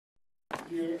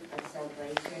year of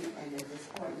celebration, and at this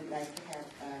point we'd like to have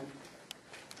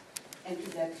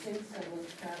introductions. So we'll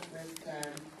start with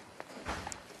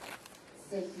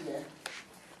Cynthia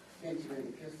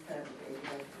Benjamin. If you'll start with the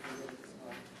introduction as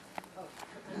well. Oh,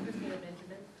 Christina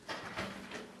Benjamin.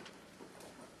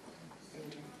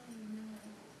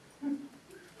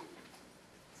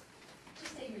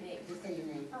 Just say your name. Just say your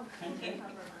name. Oh, thank you.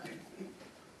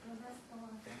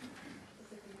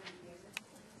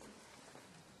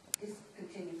 Just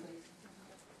continue, please.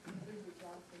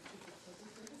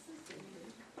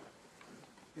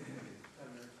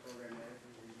 Program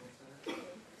Manager, Regional Center.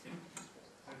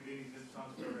 I'm good evening, this is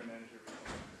Tom's Program Manager, Regional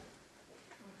Center.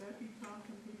 Becky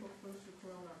Thompson, people close to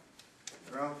Corona.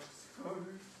 Ralph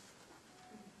Scoters.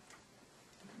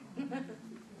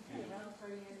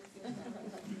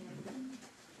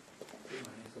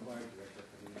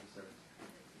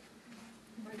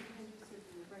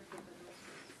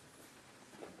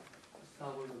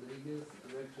 Gustavo Rodriguez,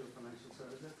 Director of Financial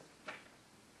Services.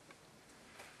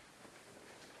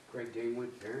 Greg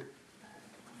Damewood, parent.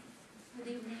 Good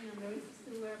evening, I'm Marisa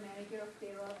Stewart, Manager of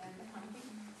Payroll and Accounting.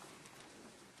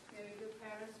 Mary Jo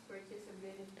Paris, Purchase and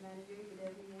Business Manager. Good evening,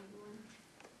 everyone.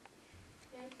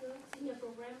 Thank you. Senior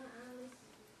Program Analyst.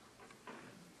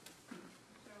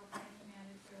 General Planning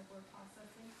Manager of Word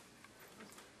Processing.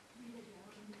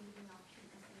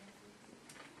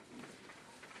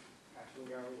 Ashley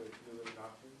Garber with New Living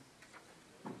Options.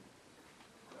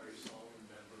 Larry Solomon,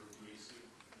 member of BAC.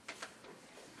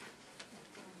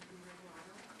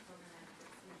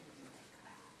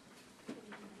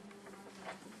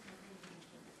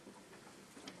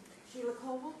 Sheila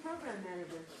Colville, Program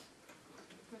Manager.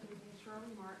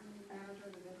 Shirley Martin, Manager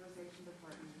of the Visualization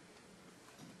Department.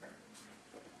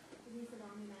 Denise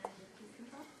Adami, Manager of Peace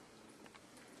Control.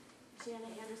 Shanna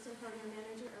Anderson, Program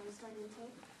Manager, Early Start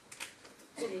Intake.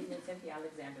 Good evening, Cynthia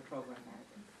Alexander, Program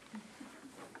Manager.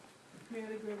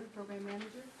 Mary Griffith, Program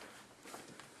Manager.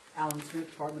 Alan Smith,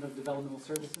 Department of Developmental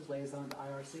Services, Liaison to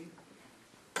IRC.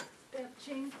 Beth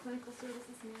Ching, Clinical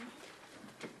Services Manager.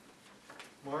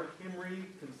 Mark Henry,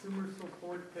 Consumer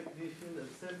Support Technician of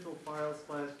Central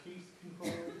File/Case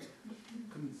Control,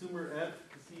 Consumer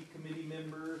Advocacy Committee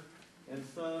member, and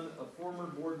son of former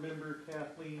board member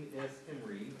Kathleen S.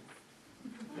 Henry.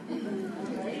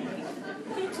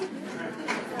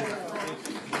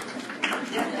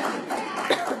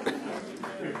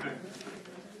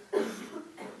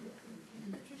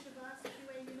 Patricia Voss,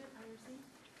 QA Unit, IRC.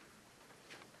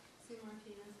 Sue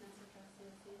Martinez, Master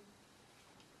Trustee.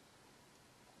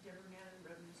 Deborah Gannon,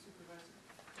 Revenue Supervisor.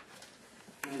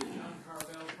 John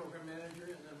Carvel, Program Manager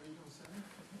in the Regional Center.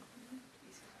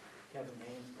 Kevin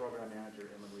Haynes, Program Manager,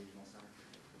 Inland Regional Center.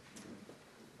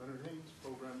 Leonard Haynes,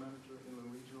 Program Manager,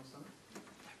 Inland Regional Center.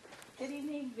 Good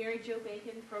evening, Mary Jo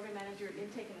Bacon, Program Manager,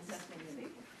 Intake and Assessment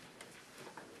Unit.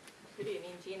 Good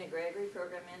evening, Gina Gregory,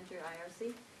 Program Manager,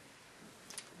 IRC.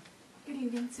 Good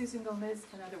evening, Susan Gomez,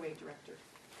 Another Way Director.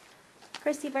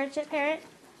 Christy Burchett, Parent.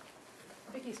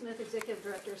 Vicki Smith, Executive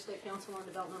Director, State Council on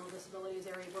Developmental Disabilities,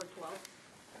 Area Board 12.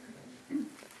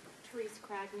 Therese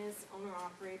Cragnes,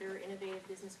 Owner-Operator, Innovative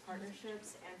Business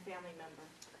Partnerships, and Family Member.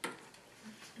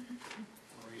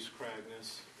 Maurice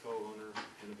Cragnes, co-owner,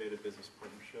 Innovative Business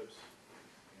Partnerships,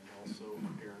 and also a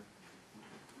parent.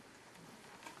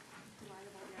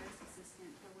 Delilah Barberis,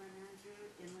 Assistant Program Manager,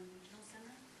 Inland Regional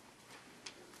Center.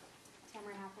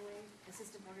 Tamara Hathaway,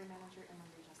 Assistant Program Manager,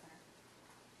 Inland Regional Center.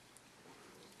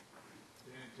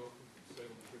 Dan Tolkien,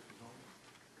 Salem Churches Home.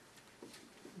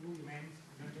 Louis Manning,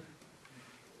 Member.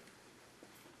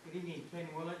 Good evening, Ken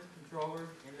Willett, Controller,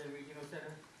 Inland Regional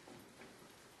Center.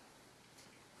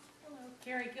 Hello,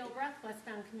 Carrie Gilbreath,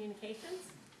 Westbound Communications.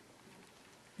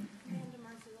 Amanda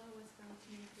Marcelo, Westbound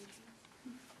Communications.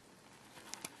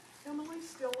 Emily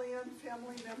Stillian,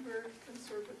 Family Member,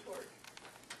 Conservator.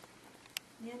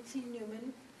 Nancy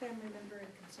Newman, Family Member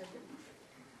and Conservator.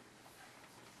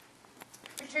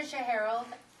 Patricia Harold,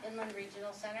 Inland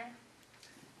Regional Center.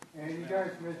 And you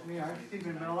guys with me, I'm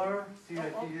Stephen Miller,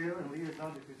 CITU, and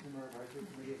liaison to Consumer Advisory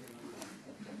Committee.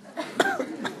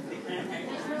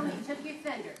 That's really took your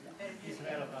thunder.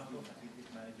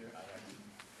 Manager, IRC.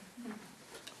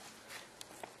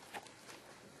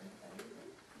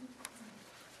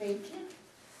 Thank you.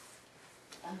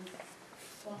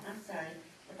 Well, I'm sorry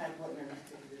if I wasn't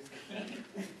understood this.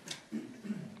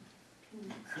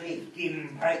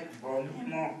 Stephen Pike, Board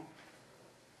Member.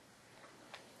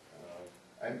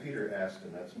 I'm Peter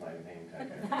Aston, that's my name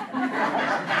tag.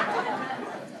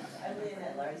 I'm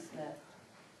Leonette Larry Smith.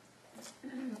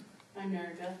 I'm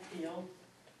Mary Beth Field.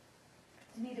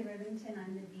 Danita Rivington,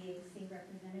 I'm the BAC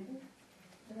representative.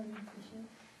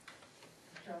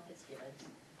 Cheryl Fitzgibbons.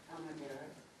 I'm Madera.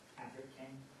 Patrick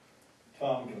King.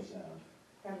 Tom Kazan.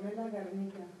 Carmela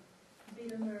Garnica.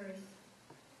 Vida Murray.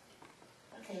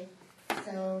 Okay,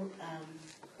 so,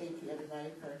 thank you everybody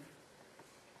for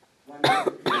one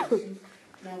presentation.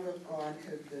 Now we'll go on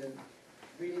to the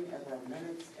reading of our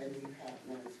minutes, and we have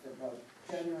minutes for both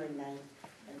January 9th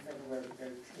and February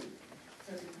 13th.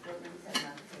 So the board members have an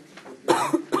opportunity to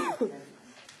review the minutes.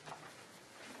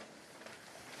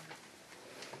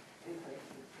 Any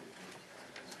questions?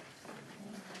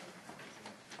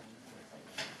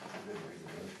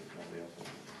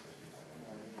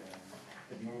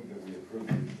 It moved that we approved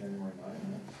the January 9th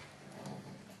minutes.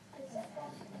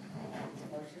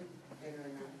 Motion,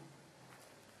 January 9th.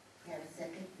 You have a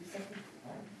second? You second?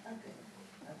 Okay.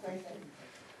 A question?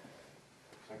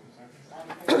 Second.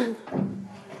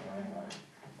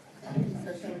 So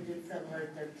shall we do February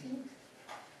 13th?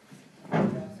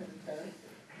 And also the 3rd?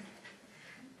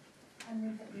 I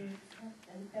move that we accept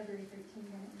the February 13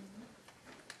 minutes.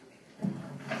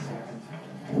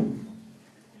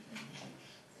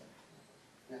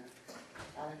 No.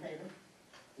 All in favor?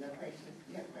 No questions?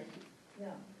 You have a question?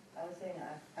 No, I was saying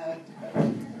aye. Okay,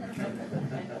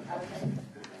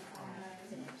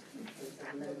 so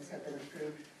the minutes have been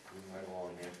approved. Moving right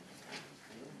along here.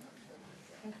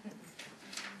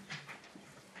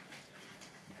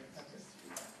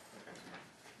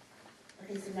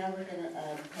 Okay, so now we're gonna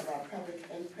have our public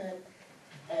input,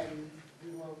 and we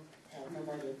will have no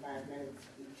more than 5 minutes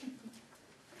each.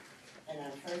 And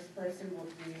our first person will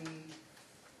be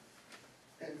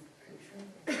the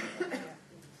controller,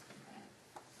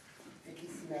 Vicki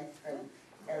Smith from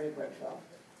Area Board 12.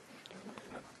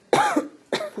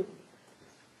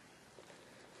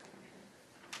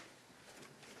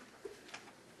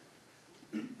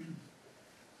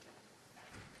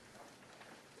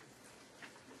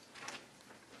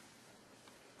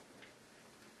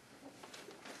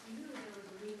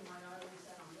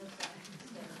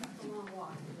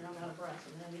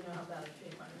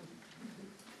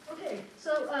 Okay,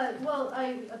 so, well,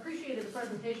 I appreciated the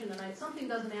presentation tonight. Something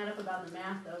doesn't add up about the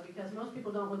math, though, because most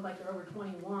people don't look like they're over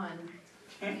 21.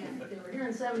 And if they were here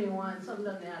in 71, something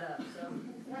doesn't add up. So,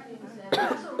 that being said, I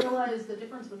also realized the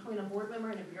difference between a board member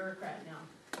and a bureaucrat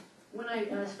now. When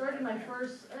I started my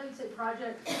first, I'd say,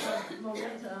 project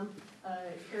momentum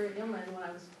here at Inland, when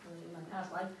I was in my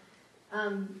past life,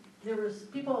 there was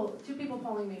two people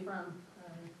pulling me from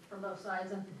both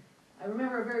sides. And I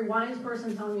remember a very wise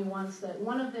person telling me once that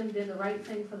one of them did the right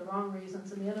thing for the wrong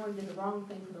reasons and the other one did the wrong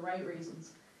thing for the right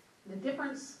reasons. And the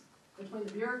difference between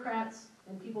the bureaucrats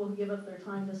and people who give up their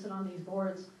time to sit on these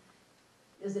boards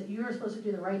is that you are supposed to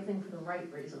do the right thing for the right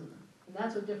reason. And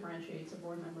that's what differentiates a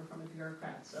board member from a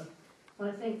bureaucrat. So I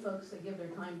want to thank folks that give their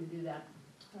time to do that.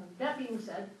 That being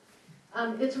said,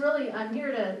 it's really, I'm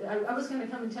here to, I was going to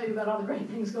come and tell you about all the great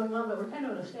things going on, but we're kind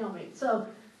of at a stalemate. So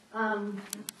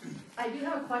I do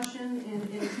have a question, and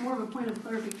it's more of a point of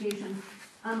clarification.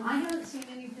 I haven't seen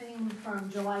anything from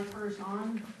July 1st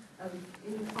on of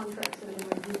any contracts that have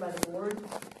been reviewed by the board.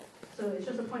 So it's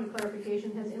just a point of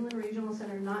clarification. Has Inland Regional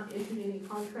Center not issued any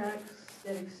contracts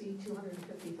that exceed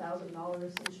 $250,000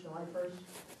 since July 1st?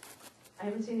 I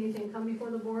haven't seen anything come before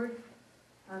the board.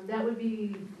 That would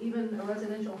be even a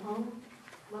residential home,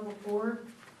 level 4,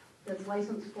 that's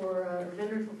licensed for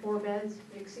vendors for 4 beds.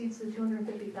 It exceeds the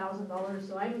 $250,000.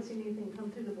 So I haven't seen anything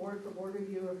come through the board for board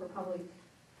review or for public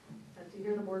to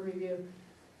hear the board review.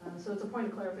 So it's a point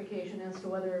of clarification as to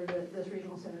whether this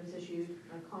regional center has issued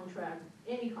a contract,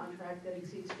 any contract that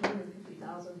exceeds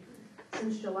 $250,000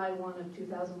 since July 1 of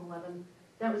 2011.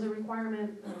 That was a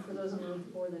requirement for those on the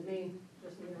board that may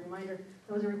just need a reminder.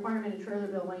 That was a requirement in trailer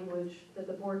bill language that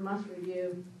the board must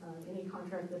review any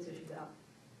contract that's issued out.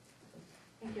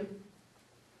 Thank you.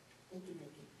 Thank you,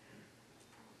 Vicki.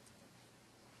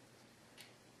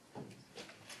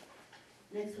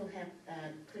 Next we'll have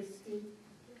Christy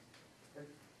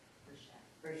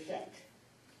Burchett.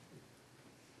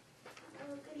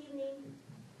 Oh, good evening.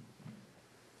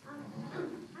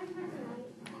 I'm here tonight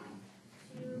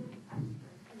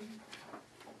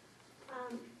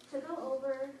to go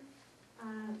over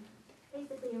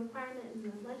basically a requirement in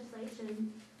the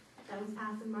legislation that was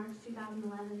passed in March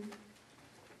 2011.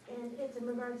 And it's in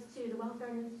regards to the Welfare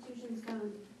Institutions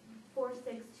Code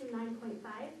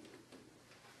 4629.5.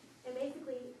 And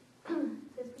basically,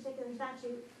 this particular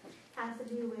statute has to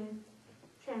do with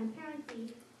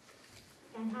transparency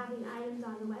and having items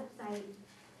on the website,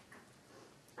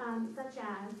 such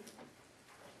as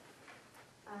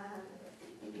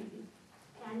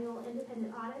annual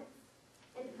independent audits.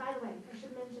 And by the way, I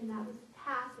should mention that was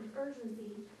passed with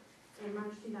urgency in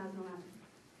March 2011.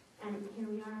 And here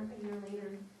we are a year later,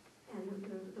 and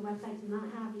the website does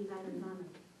not have these items on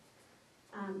it.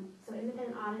 So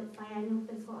independent audits, biannual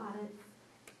fiscal audits,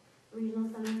 regional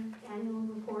center annual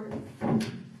reports,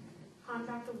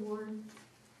 contract awards,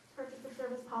 purchase of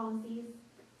service policies,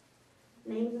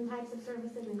 names and types of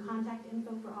services and contact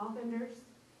info for all vendors,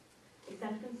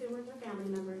 except consumers or family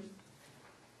members,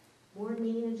 board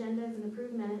meeting agendas and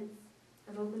approved minutes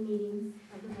of open meetings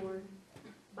of the board,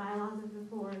 bylaws of the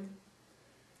board,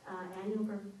 annual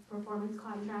performance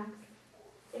contracts.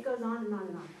 It goes on and on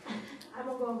and on. I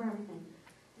won't go over everything,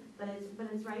 but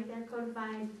it's right there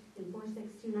codified in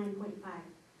 4629.5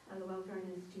 of the Welfare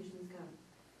and Institutions Code.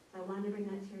 So I wanted to bring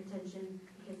that to your attention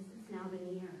because it's now been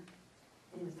a year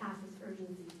and it was passed with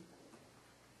urgency.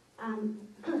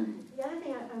 The other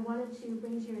thing I wanted to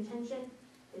bring to your attention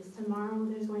is tomorrow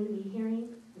there's going to be a hearing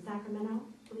in Sacramento,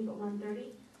 I believe at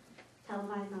 1:30,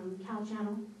 televised on Cal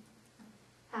Channel,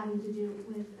 having to do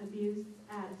with abuse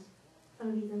at some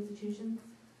of these institutions.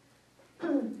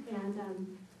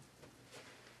 And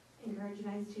encourage you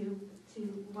guys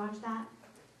to watch that.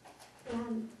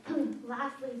 And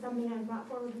lastly, something I've brought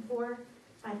forward before,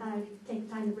 I thought I'd take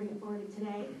the time to bring it forward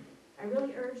today. I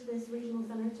really urge this regional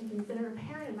center to consider a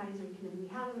parent advisory committee. We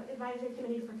have an advisory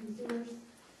committee for consumers.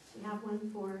 We have one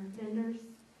for vendors.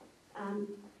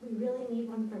 We really need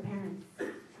one for parents.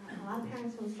 A lot of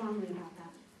parents feel strongly about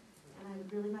that. And I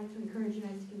would really like to encourage you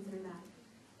guys to consider that.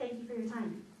 Thank you for your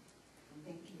time.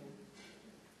 Thank you.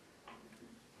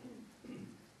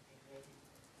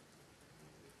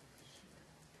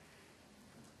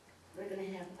 We're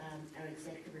going to have our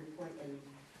executive report, and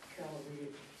Carol will read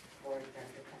it for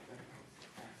Dr. Cutler.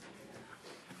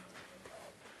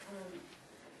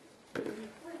 The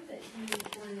report that he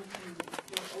wanted to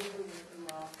go over with you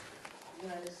all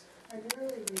was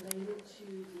primarily related to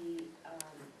the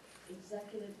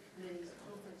executive committee's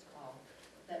conference call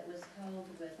that was held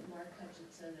with Mark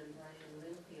Hutchinson and Brian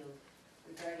Linfield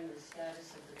regarding the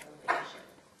status of the probation.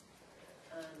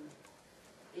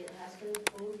 It has been a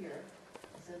full year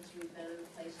since we've been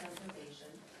placed on probation,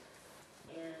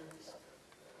 and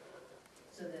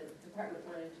so the department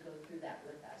wanted to go through that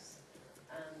with us.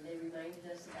 They reminded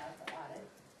us about the audit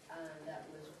that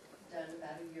was done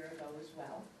about a year ago as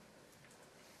well.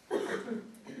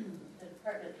 The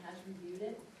department has reviewed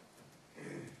it,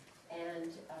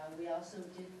 and we also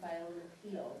did file an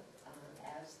appeal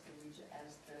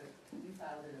we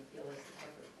filed an appeal as the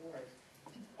corporate board.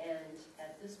 And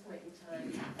at this point in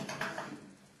time,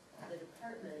 the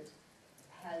department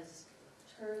has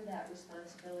turned that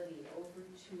responsibility over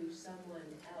to someone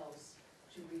else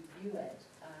to review it,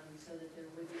 so that there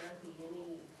would not be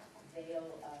any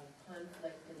veil of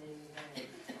conflict in any way.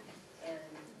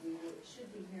 And we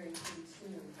should be hearing pretty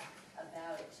soon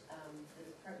about the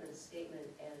department's statement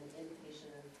and indication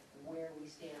of where we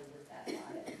stand with that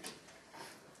audit.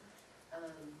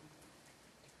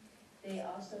 They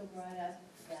also brought up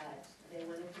that they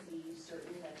wanted to be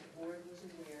certain that the board was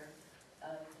aware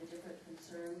of the different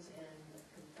concerns and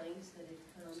complaints that had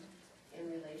come in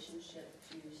relationship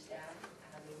to staff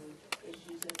having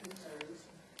issues and concerns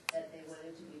that they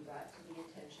wanted to be brought to the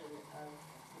attention of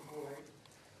the board.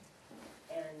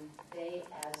 And they,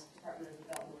 as Department of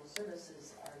Developmental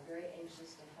Services, are very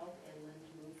anxious to help Inland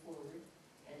move forward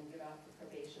and get off the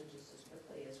probation just as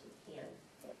quickly as we can.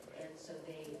 And so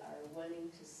they are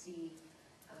wanting to see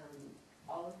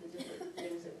all of the different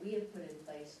things that we have put in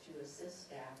place to assist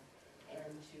staff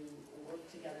and to work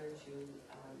together to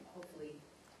hopefully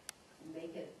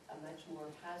make it a much more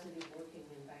positive working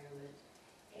environment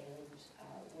and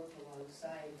work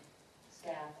alongside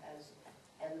staff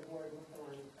and the board work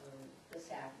on the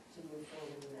staff to move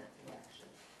forward in that direction.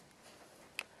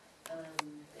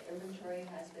 The inventory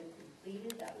has been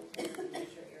completed. That was one of the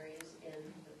major areas in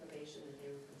the probation that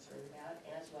they were concerned about,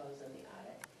 as well as in the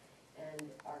audit.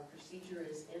 And our procedure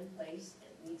is in place,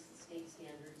 it meets the state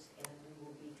standards, and we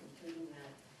will be completing that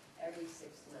every 6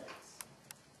 months.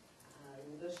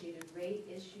 Negotiated rate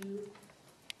issue,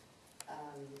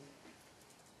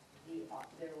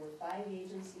 there were 5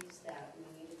 agencies that we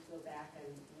needed to go back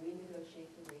and renegotiate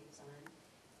the rates on,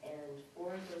 and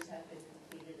 4 of those have been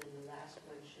completed, and the last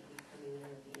one should be coming in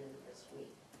at the end of this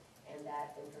week. And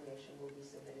that information will be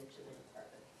submitted to the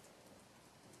department.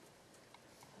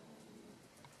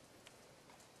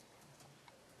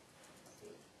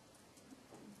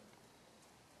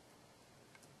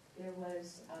 There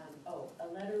was, a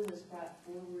letter was brought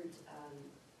forward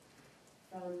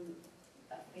from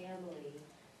a family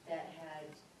that had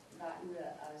gotten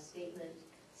a statement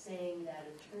saying that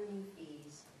attorney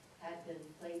fees had been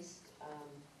placed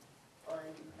on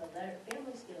the letter.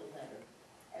 Families get a letter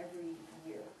every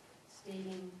year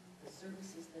stating the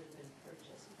services that have been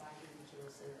purchased by the regional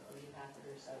center on behalf of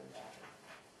their son and daughter.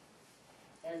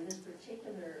 And this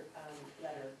particular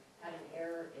letter had an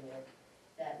error in it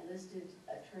that listed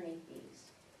attorney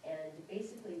fees. And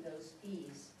basically those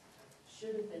fees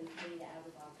should have been paid out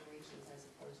of operations as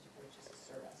opposed to purchase of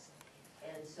service.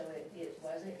 And so it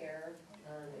was an error.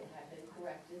 It had been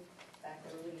corrected back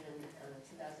early in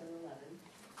 2011.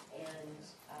 And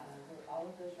all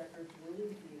of those records were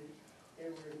reviewed. There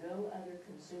were no other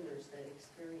consumers that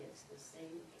experienced the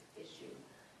same issue.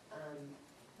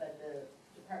 But the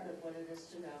department wanted us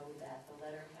to know that the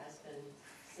letter has been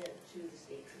sent to the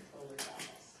state controller's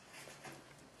office.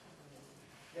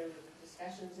 There were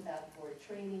discussions about board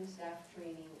training, staff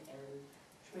training, and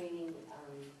training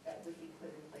that would be put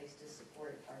in place to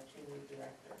support our two new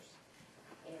directors.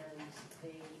 And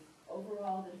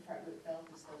overall, the department felt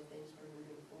as though things were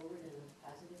moving forward in a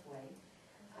positive way,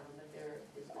 but there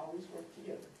is always work to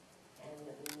do, and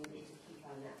that we needed to keep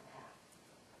on that path.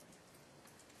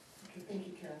 Okay, thank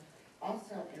you, Carol.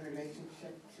 Also, in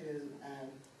relationship to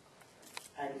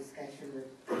our discussion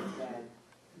with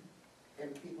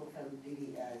people from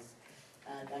DDS,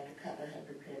 Dr. Cutler had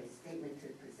prepared a statement to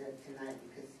present tonight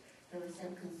because there was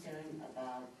some concern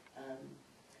about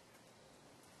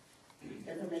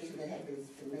information that had been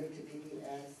submitted to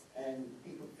DDS and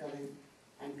people feeling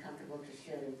uncomfortable to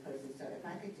share it in person. So if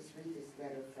I could just read this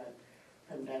letter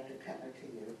from Dr. Cutler to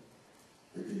you.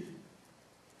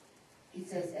 He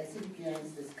says, as he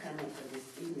begins this comment for this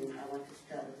evening, I want to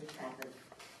start with a topic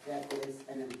that is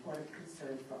an important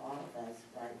concern for all of us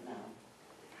right now,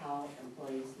 how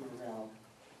employees' morale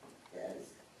is.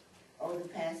 Over the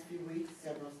past few weeks,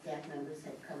 several staff members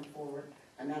have come forward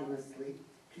anonymously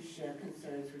to share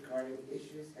concerns regarding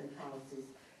issues and policies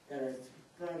that are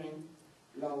spurring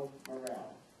low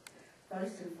morale.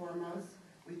 First and foremost,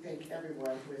 we thank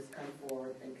everyone who has come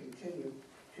forward and continue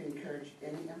to encourage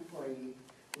any employee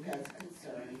who has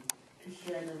concern to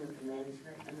share them with the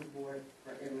management and the board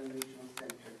for Inland Regional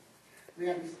Center. We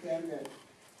understand that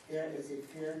there is a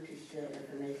fear to share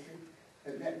information,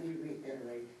 but let me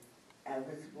reiterate, our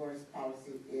whistleblower's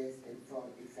policy is in full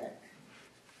effect.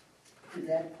 To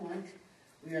that point,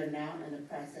 we are now in the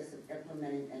process of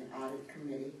implementing an audit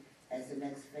committee as the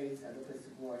next phase of the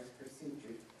whistleblower's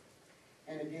procedure.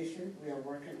 In addition, we are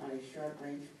working on a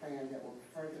short-range plan that will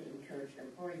further encourage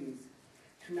employees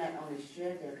to not only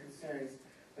share their concerns,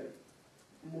 but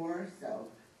more so,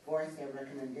 voice their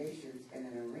recommendations in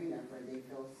an arena where they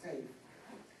feel safe.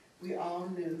 We all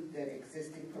knew that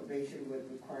existing probation would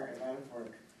require a lot of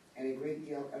work and a great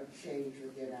deal of change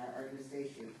within our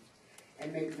organization.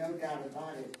 And make no doubt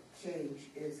about it,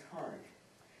 change is hard.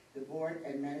 The board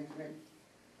and management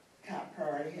top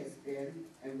priority has been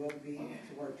and will be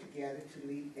to work together to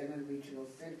lead Inland Regional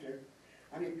Center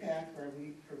on a path where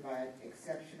we provide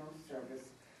exceptional service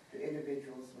to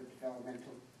individuals with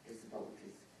developmental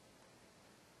disabilities.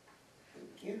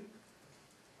 Thank you.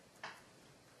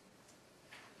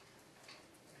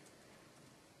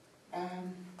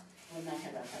 We'll now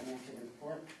have our financial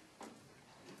report.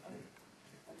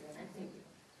 I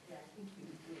think you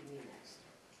need me next.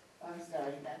 Oh, I'm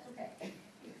sorry. That's okay.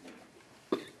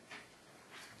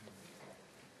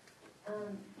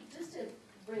 Just to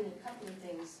bring a couple of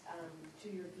things to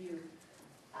your view,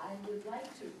 I would like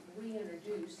to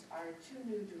reintroduce our two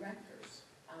new directors.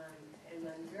 And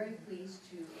I'm very pleased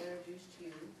to introduce to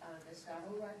you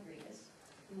Gustavo Rodriguez,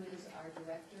 who is our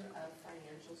Director of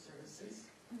Financial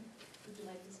Services. Would you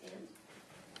like to stand?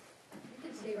 You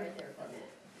can stay right there for a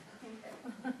minute.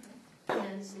 Okay.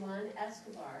 And Salon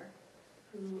Escobar,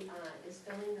 who is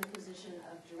filling the position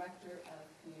of Director of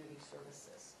Community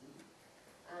Services.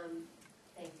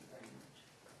 Thank you very much.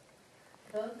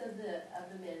 Both of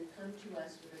the men come to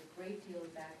us with a great deal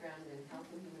of background in health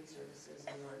and human services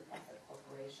and nonprofit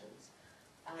corporations.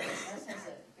 Gus has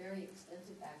a very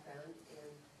extensive background in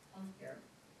healthcare,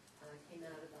 came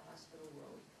out of the hospital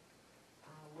world,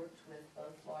 worked with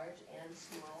both large and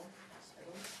small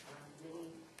hospitals.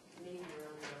 Many were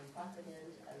on the nonprofit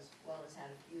end, as well as had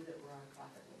a few that were on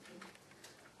profit making.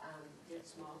 Did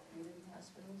small community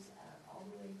hospitals all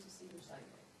the way to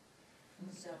Cedars-Sinai.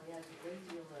 So he has a great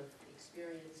deal of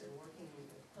experience in working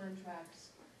with contracts,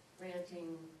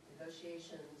 granting,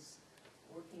 negotiations,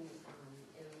 working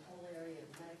in the whole area of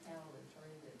Medi-Cal and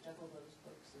trying to juggle those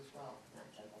books as well. Not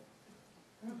juggle.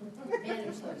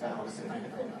 Manage those books.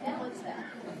 Balance that.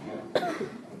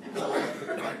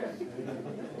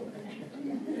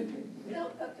 We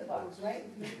don't cook the books, right?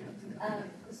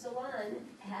 Salon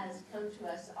has come to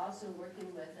us also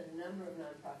working with a number of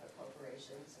nonprofit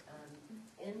corporations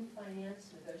in finance,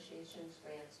 negotiations,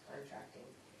 grants, contracting.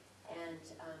 And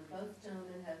both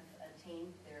gentlemen have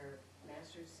attained their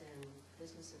masters in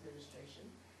business administration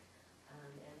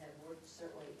and have worked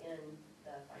certainly in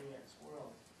the finance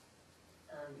world.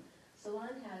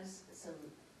 Salon has some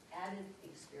added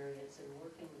experience in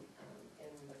working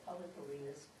in the public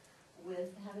arenas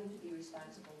with having to be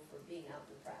responsible for being out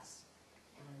in the press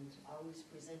and always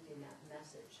presenting that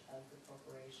message of the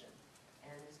corporation,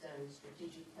 and has done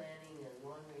strategic planning and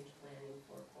long-range planning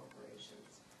for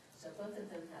corporations. So both of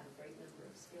them have a great number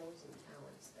of skills and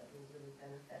talents that will really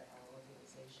benefit our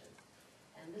organization.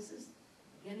 And this is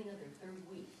beginning of their third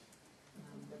week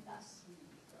with us,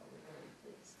 so we're really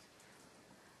pleased.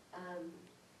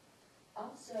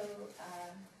 Also,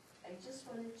 I just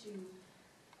wanted to,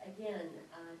 again,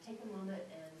 take a moment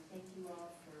and thank you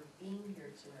all for being here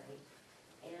tonight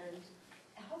and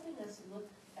helping us look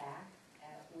back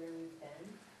at where we've been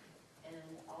and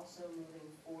also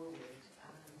moving forward.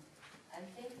 I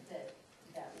think that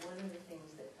one of the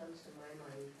things that comes to my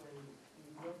mind when you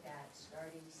look at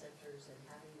starting centers and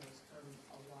having those come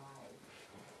alive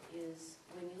is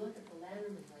when you look at the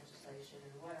Landerman legislation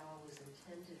and what all was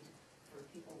intended for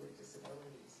people with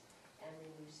disabilities, and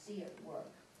when you see it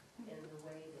work in the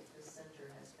way that this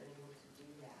center has been able to do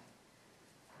that,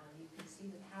 you can see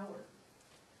the power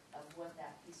of what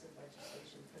that piece of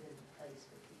legislation put into place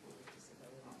for people with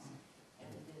disabilities.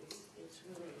 And it's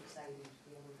really exciting to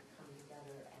be able to come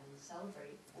together and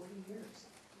celebrate 40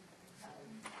 years of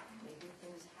making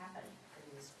things happen in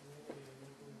this community and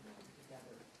making them come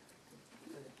together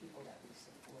for the people that we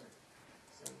support.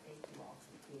 So thank you all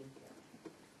for being here.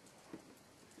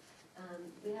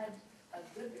 We had a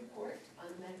good report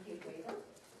on Medicaid waiver.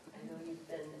 I know you've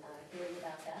been hearing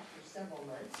about that for several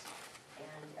months.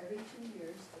 And every 2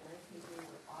 years, the Medicaid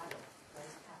waiver audit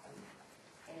does happen.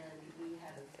 And we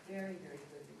had a very, very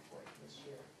good report this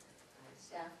year.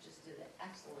 Staff just did an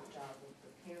excellent job of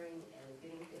preparing and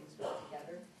getting things put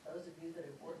together. Those of you that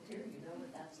have worked here, you know what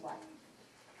that's like.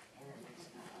 And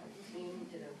the team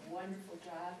did a wonderful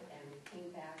job, and we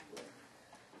came back with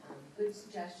good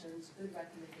suggestions, good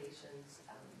recommendations,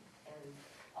 and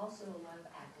also a lot of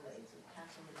accolades and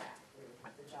pats on the back for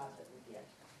the job that we did.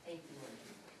 Thank you,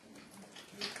 Wendy.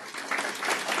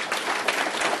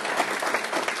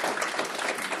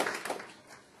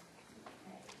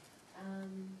 Okay,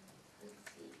 let's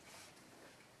see.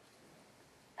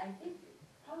 I think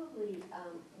probably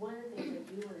one of the things I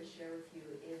do want to share with you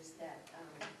is that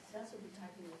Seth will be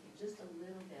talking with you just a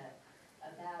little bit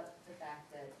about the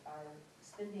fact that our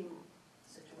spending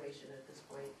situation at this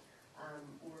point,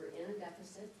 we're in a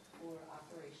deficit for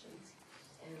operations,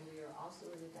 and we are also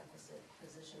in a deficit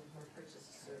position for purchase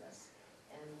of service.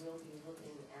 And we'll be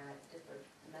looking at different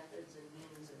methods and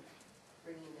means of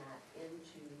bringing that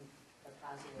into the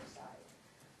positive side.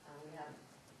 We have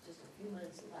just a few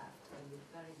months left, and we've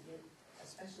got to get,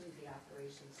 especially the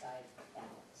operations side,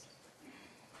 balanced.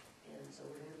 And so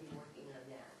we're going to be working on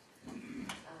that.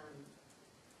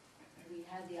 We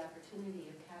had the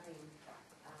opportunity of having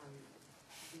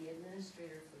the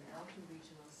administrator from Alton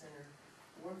Regional Center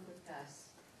work with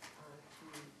us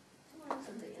to learn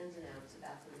some of the ins and outs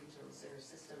about the regional center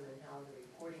system and how the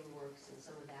reporting works and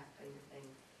some of that kind of thing.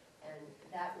 And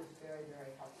that was very,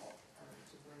 very helpful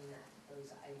to bring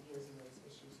those ideas and those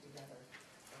issues together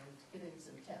and to give him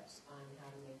some tips on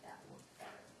how to make that work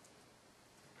better.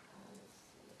 Let's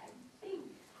see, I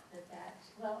think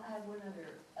well, I have one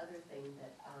other thing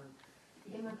that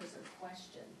came up as a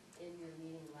question in your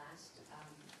meeting last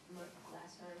time.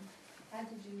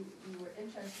 You were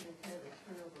interested in kind of the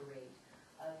turnover rate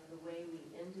of the way we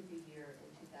ended the year in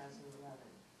 2011.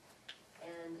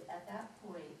 And at that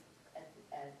point, at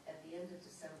the end of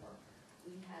December,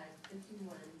 we had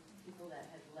 51 people that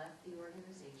had left the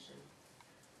organization.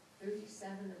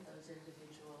 37 of those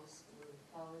individuals were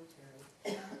voluntary,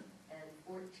 and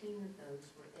 14 of those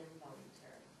were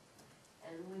involuntary.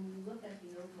 And when you look at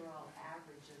the overall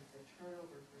average of the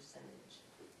turnover percentage,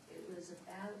 it was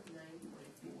about 9.4,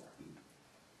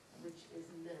 which is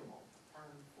minimal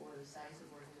for the size of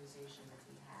organization that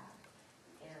we have.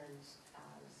 And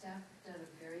staff have done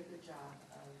a very good job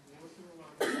of working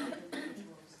alongside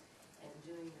individuals and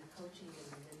doing the coaching and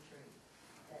the mentoring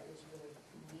that is really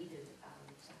needed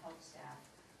to help staff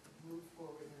move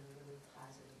forward in a really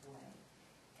positive way.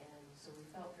 And so we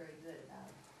felt very good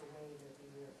about the way that the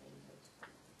year ended.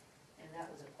 And that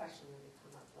was a question that had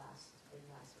come up in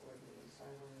last board meeting, so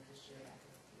I wanted to share that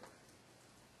with you.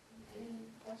 Any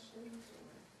questions or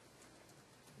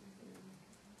anything?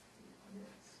 Any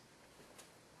comments?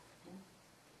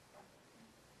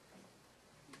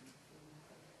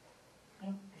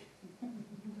 No?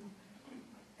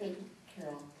 Thank you,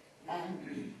 Carol.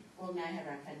 We'll now have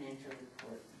our financial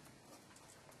report.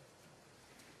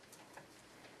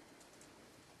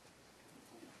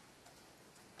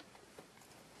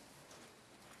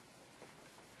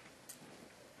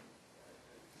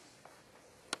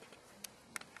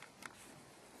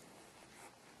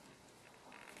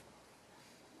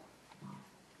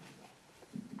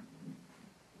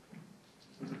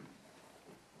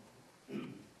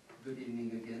 Good evening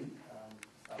again.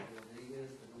 Gustavo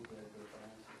Rodriguez, the Group Director of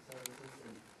Financial Services.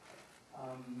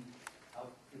 And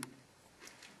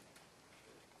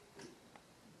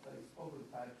I spoke with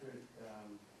Patrick this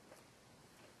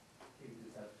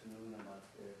afternoon about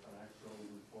the financial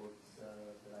reports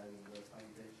that I was my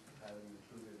intention to have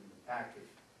included in the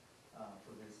package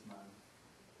for this month.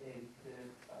 And the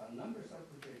numbers are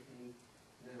projecting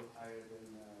a little higher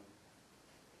than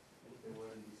what they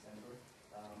were in December.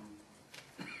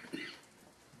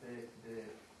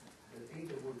 The thing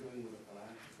that we're doing with the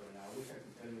financials right now, I wish I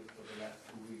could tell you for the last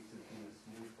 2 weeks, it's been a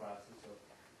smooth process of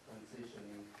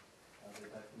transitioning the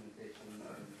documentation and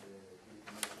the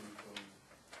information from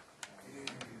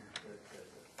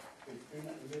it's been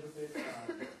a little bit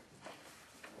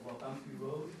of a bumpy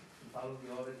road to follow the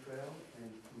audit trail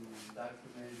and to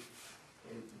document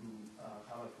and to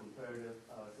have a comparative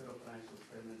set of financial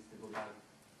statements to go back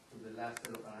to the last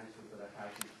set of financials that I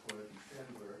had for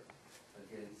December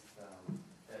against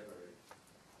February.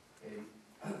 And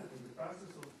in the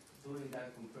process of doing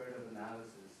that comparative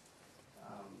analysis,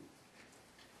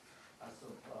 as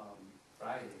of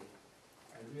Friday,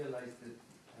 I realized that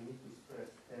I need to stress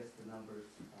test the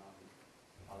numbers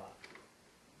a lot.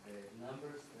 The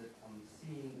numbers that I'm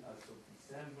seeing as of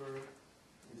December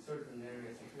in certain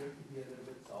areas appear to be a little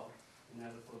bit soft,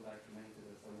 not as well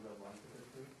documented as I would have wanted it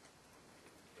to.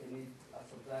 And as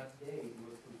of that day, it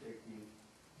was projecting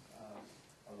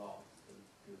a loss,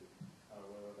 to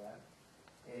aware of that.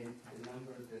 And the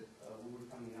number that we were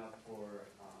coming out for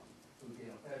to the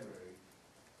end of February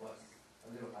was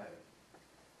a little higher.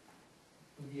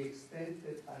 To the extent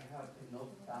that I have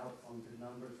enough doubt on the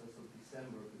numbers as of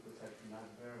December because I cannot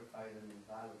verify them and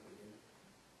validate it,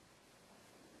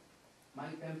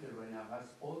 my template right now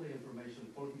has all the information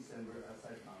for December as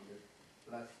I found it,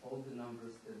 plus all the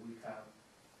numbers that we have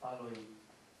following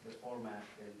the format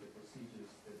and the procedures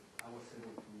that I was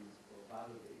able to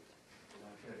validate in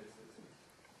my credit system.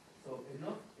 So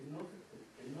enough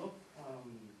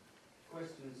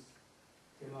questions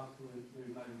came up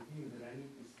during my review that I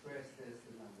need to stress test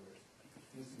the numbers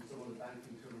using some of the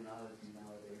banking terminology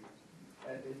nowadays.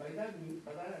 And by that I mean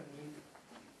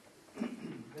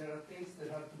there are things that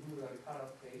have to do with our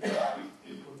cut-off date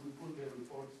when we put the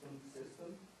reports on the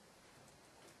system.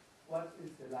 What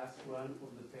is the last run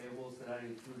of the payables that are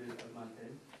included at month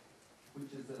end?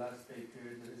 Which is the last pay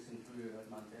period that is included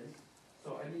at month end?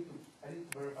 So I need to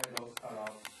verify those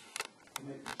cut-offs to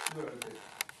make sure that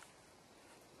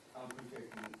I'm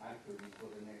projecting accurately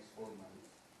for the next 4 months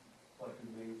what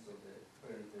remains of the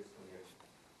current fiscal year.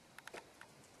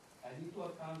 I need to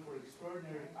account for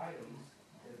extraordinary items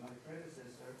that my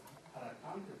predecessor had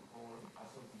accounted for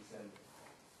as of December.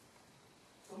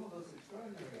 Some of those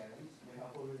extraordinary items may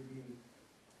have already been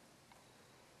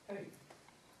paid.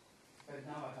 But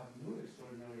now I have new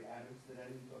extraordinary items that I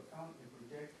need to account and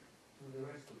project through the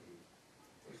rest of the year.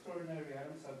 Extraordinary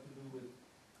items have to do with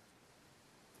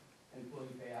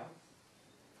employee payouts,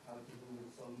 have to do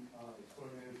with some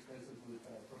extraordinary expenses with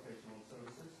professional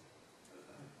services.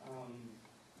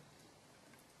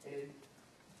 And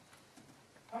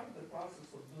part of the process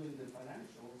of doing the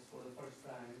financials for the first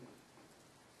time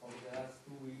over the last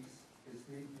 2 weeks has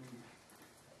been to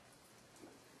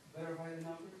verify the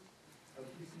numbers as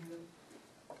we see them,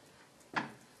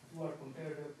 do our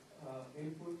comparative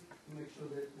input to make sure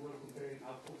that we're comparing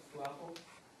apples to apples,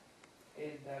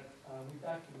 and that we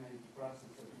document the process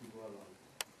that we go along.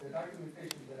 The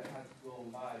documentation that I had to go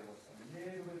by was a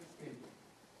little bit skimpy,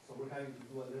 so we're having to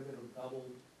do a little bit of double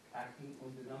packing on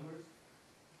the numbers.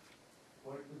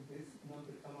 Where could this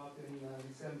number come out in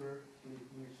December? We need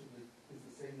to make sure that it's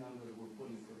the same number that we're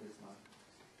putting for this month.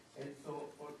 And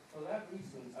so for that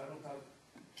reason,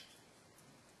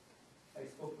 I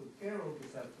spoke with Carol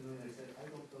this afternoon and I said, I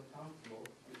don't feel comfortable,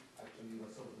 actually it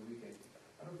was over the weekend,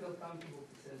 I don't feel comfortable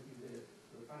presenting the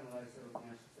finalized set of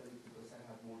financial statements because I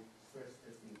have more stress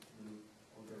testing to do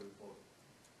on the report.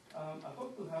 I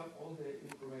hope to have all the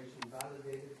information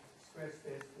validated, stress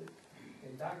tested,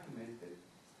 and documented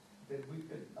that we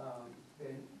could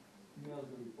then mail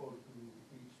the report to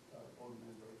each board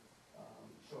member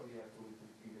shortly after we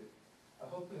complete it. I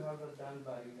hope to have that done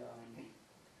by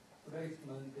today's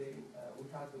Monday. We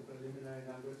have the preliminary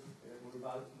numbers.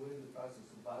 We're in the process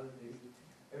of validating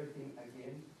everything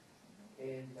again.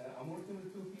 And I'm working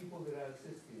with 2 people that are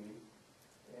assisting me.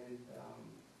 And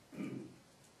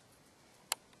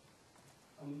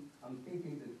I'm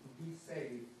thinking that to be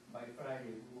safe, by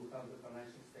Friday, we will have the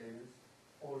financial statements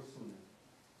or sooner.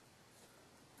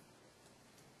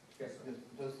 Yes, sir.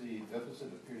 Does the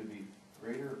deficit appear to be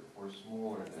greater or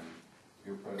smaller than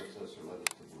your predecessor led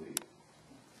us to believe?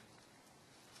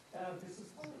 This is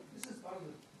part of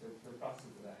the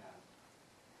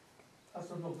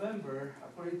November,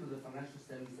 according to the financial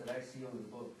statements that I see on the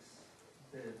books,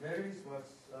 the variance was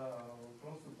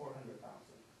close to 400,000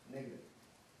 negative.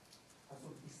 As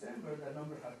of December, that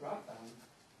number had dropped down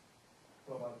to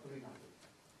about 300.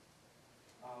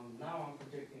 Now I'm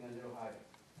projecting a little higher.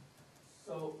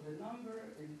 So the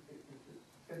number,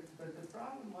 but the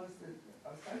problem was that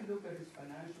as I look at his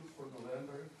financials for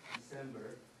November,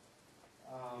 December,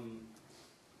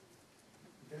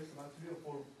 there's about 3 or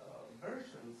 4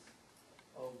 versions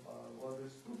of, well,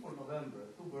 there's 2 for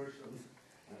November, 2 versions.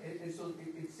 And so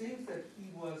it seems that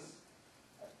he was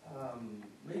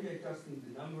maybe adjusting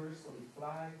the numbers on the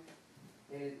fly.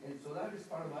 And so that is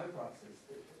part of my process.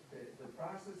 The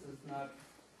process is not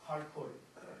hardcore.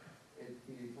 It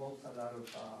involves a lot of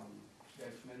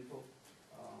judgmental,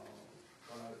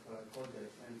 what I call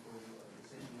judgmental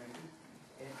decision making.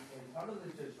 And part of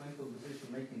the judgmental decision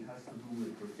making has to do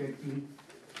with projecting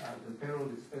the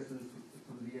payroll expenses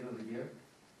to the end of the year,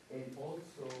 and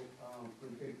also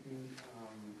projecting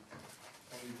on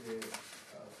the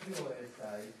POS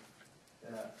side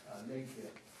late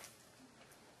year.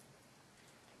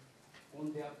 On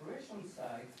the operation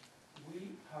side,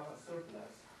 we have a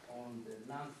surplus on the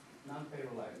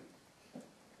non-payroll items.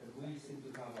 We seem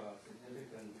to have a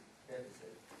significant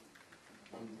deficit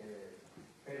on the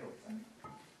payroll side.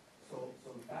 So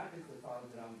that is the part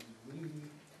that I'm really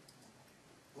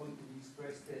going to be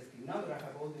stress testing. Now that I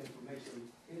have all the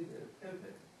information in the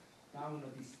template, now I'm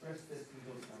going to be stress testing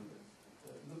those numbers.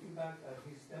 Looking back at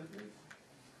his templates,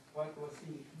 what was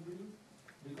he including?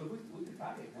 Because we can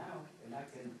back it now, and I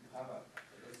can have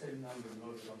the same number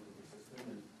loaded onto the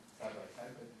system and side by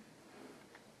side, but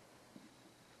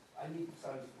I need to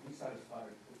be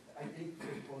satisfied. I think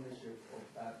take ownership of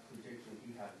that projection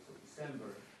he has for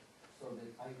December, so that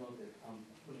I know that I'm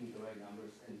putting the right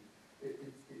numbers. And it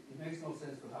makes no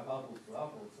sense to have apples to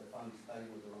apples if I'm starting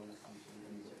with the wrong assumption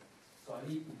anyway. So I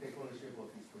need to take ownership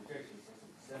of these projections as of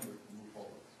December to move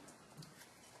forward.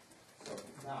 So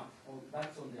now,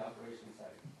 that's on the operation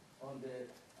side. On the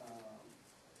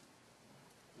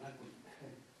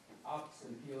ops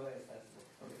and POS, that's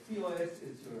okay. POS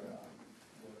is your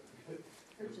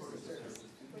purchase services.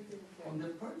 On the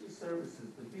purchase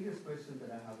services, the biggest question that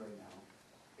I have right now,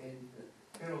 and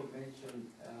Carol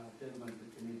mentioned a gentleman that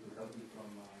came in to help me from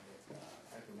the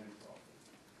Sacramento office.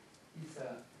 He's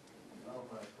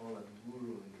what I call a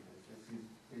guru in the business. He's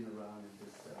been around in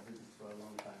this business for a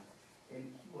long time. And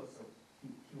he was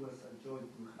a joy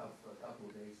to have for a couple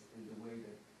of days in the way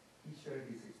that he shared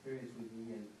his experience with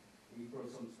me, and he brought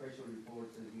some special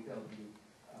reports, and he helped me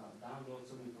download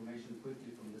some information quickly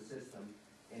from the system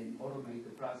and automate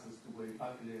the process to where he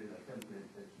populated a template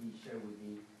that he shared with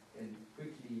me and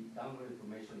quickly download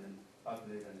information and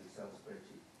populate an Excel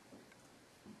spreadsheet.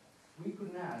 We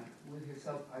could not, with his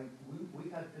help, we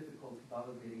had difficulty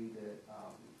validating the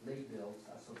late bills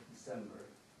as of December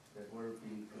that were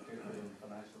being projected in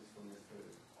financials from my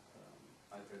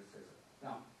predecessor.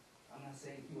 Now, I'm not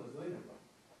saying he was doing it wrong.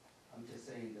 I'm just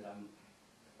saying that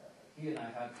he and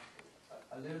I had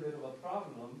a little bit of a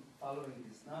problem following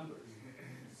his numbers.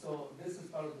 So this is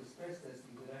part of the stress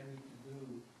testing that I need to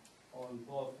do on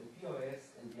both the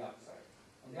POS and the upside.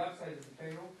 On the upside is the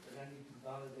payroll that I need to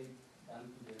validate down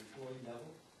to the employee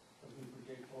level as we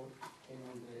project forward, and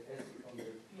on the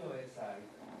POS side,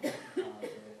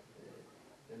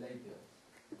 the late bills.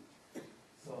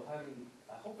 So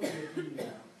hopefully I didn't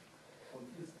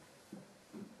confuse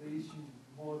the issue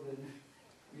more than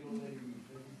you don't let me.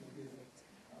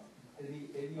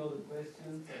 Any other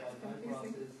questions about my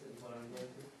process and what I'm going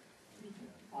through?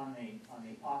 On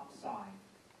the ops side,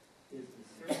 is the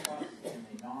surplus in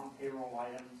the non-payroll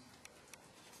items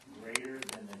greater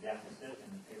than the deficit in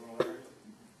the payroll areas?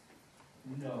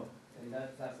 No, and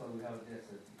that's why we have a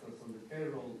deficit, because on the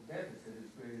payroll deficit is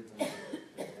greater than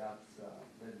the ops,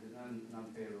 the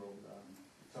non-payroll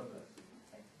surplus.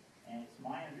 Okay. And it's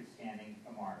my understanding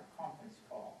from our conference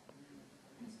call,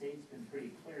 the state's been pretty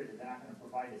clear that they're not going to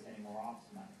provide us any more ops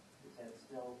money. Is that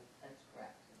still? That's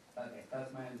correct. Okay.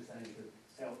 That's my understanding too.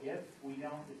 So if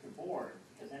the board,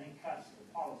 because any cuts is a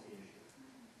policy issue,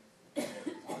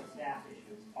 it's not a staff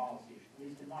issue, it's a policy issue, at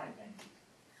least in my opinion.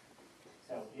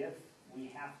 So if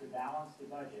we have to balance the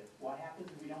budget, what happens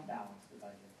if we don't balance the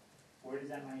budget? Where does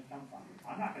that money come from?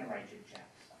 I'm not going to write you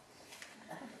checks.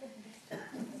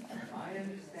 My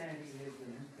understanding is that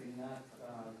you cannot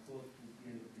go to the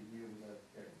end of the year without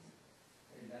checks.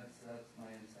 And that's my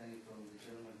understanding from the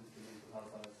gentleman who came in to help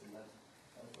us, and that's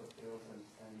what Carol's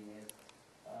understanding is.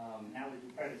 Now with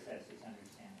your predecessor's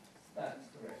understanding. That's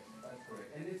correct. That's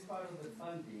correct. And it's part of the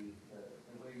funding,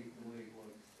 the way it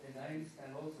works. And I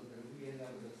understand also that if we end up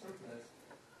with a surplus,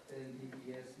 then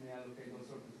DPS may allocate those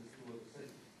surplus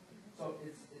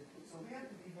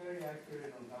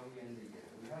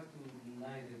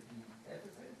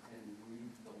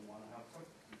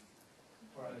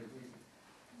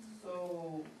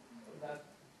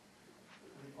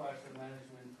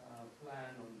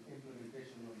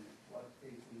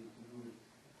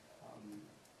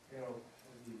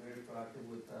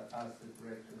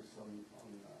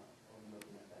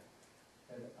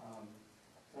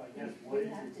What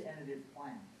is have the to- tentative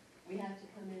plan? We have to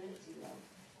come in at 0,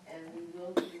 and we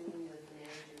will be meeting with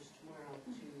managers tomorrow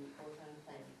to work on a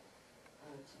plan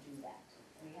to do that.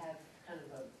 We have kind of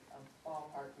a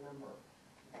ballpark number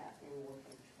that we're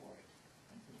working toward.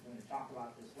 Since we're gonna talk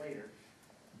about this later,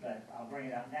 but I'll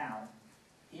bring it up now.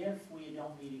 If we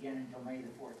don't meet again until May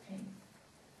the 14th,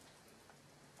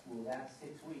 will that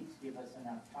 6 weeks give us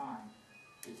enough time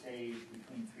to save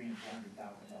between $300,000 and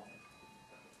 $400,000?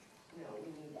 No,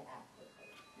 we need to act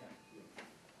quickly.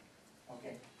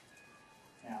 Okay.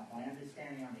 Now, my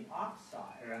understanding on the ops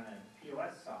side, or on the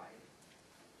POS side,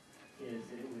 is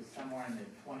that it was somewhere in the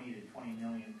 $20 to $25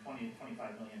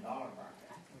 million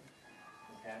market.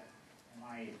 Okay? Am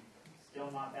I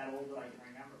still not that old that I can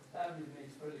remember? That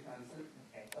remains fairly constant.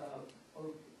 Okay.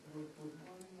 With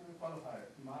one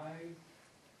qualifier, my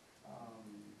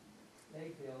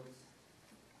lake bills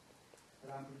that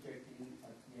I'm projecting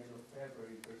at the end of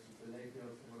February versus the lake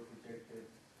bills that were projected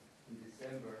in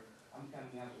December, I'm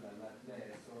coming up with a lot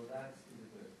less, so that's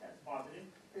really good. That's positive.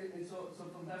 And so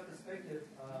from that perspective,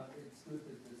 it's good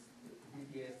that the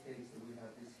DPS thinks that we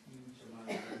have this huge amount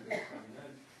of revenue coming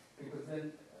in, because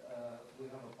then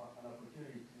we have an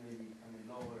opportunity to maybe come in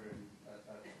lower and that's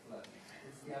flat.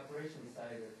 It's the operation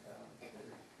side that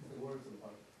the worrisome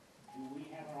part. Do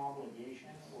we have an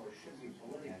obligation, or should we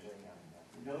politically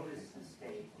notice the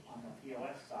state on the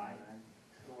POS side that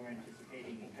we're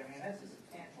anticipating incoming? And that's a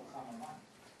substantial sum of money.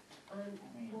 Every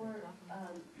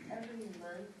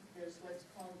month, there's what's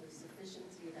called the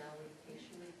sufficiency of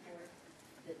allocation report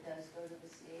that does go to the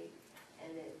state,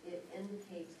 and it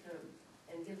indicates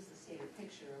and gives the state a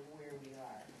picture of where we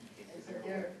are. And so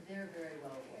they're very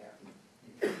well aware.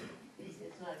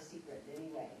 It's not a secret in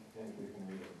any way. Then we can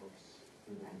read our books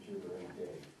through the computer every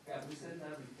day. Yeah, we send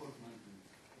that report monthly.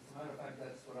 As a matter of fact,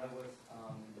 that's what I was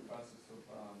in the process of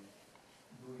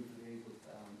doing today with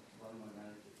one of my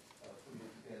managers, putting it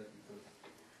together because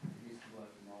it needs to go out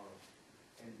tomorrow.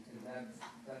 And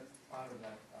that's part of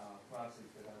that process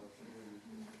that I was doing.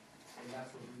 And that's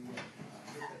what we look at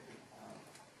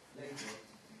later.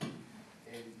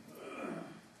 And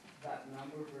that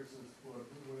number versus what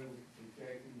we were able to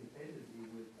project independently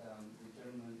with the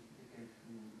gentleman who came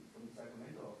from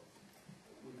Sacramento,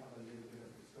 we have a little bit of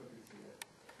discrepancy there.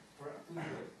 For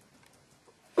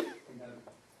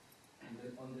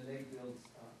on the lake bills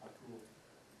accrual.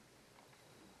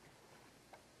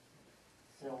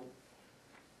 So,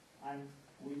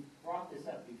 we brought this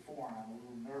up before, and I'm a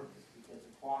little nervous because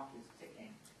the clock is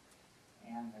ticking,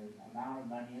 and the amount of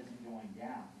money isn't going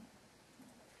down,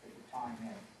 but the time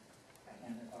is.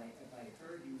 And if I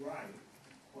heard you right,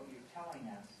 what you're telling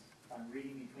us, if I'm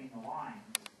reading between the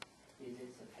lines, is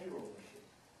it's a payroll issue.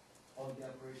 On the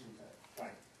operations side.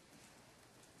 Right.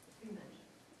 You mentioned.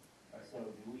 So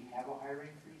do we have a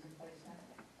hiring freeze in place now?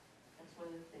 That's one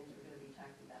of the things we're going to be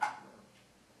talking about tomorrow.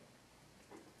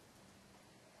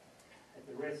 At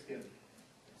the risk of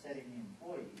upsetting the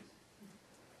employees,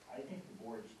 I think the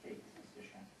board should take the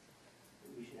position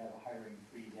that we should have a hiring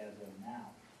freeze as of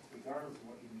now, regardless of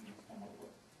what you need to come up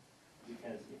with.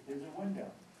 Because if there's a window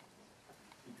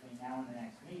between now and the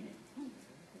next meeting,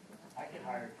 I could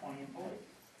hire 20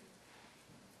 employees.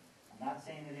 I'm not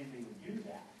saying that anybody would do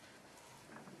that,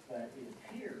 but it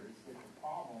appears that the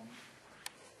problem,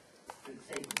 for the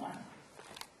sake of money,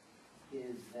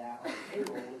 is that our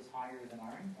payroll is higher than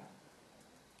our income.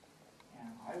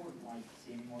 And I wouldn't like to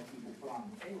see any more people put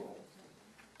on the payroll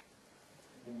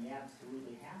than we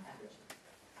absolutely have to.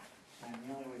 And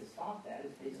the only way to stop that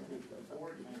is basically for the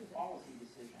board to make a policy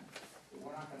decision that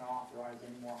we're not gonna authorize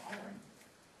any more hiring,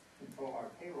 control our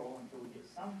payroll until we get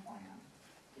some plan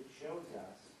that shows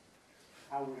us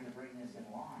how we're gonna bring this in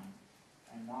line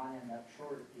and not end up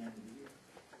short at the end of the year.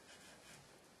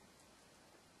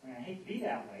 I mean, I hate to be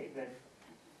that way, but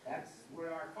that's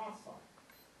where our costs are.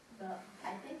 Well,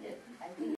 I think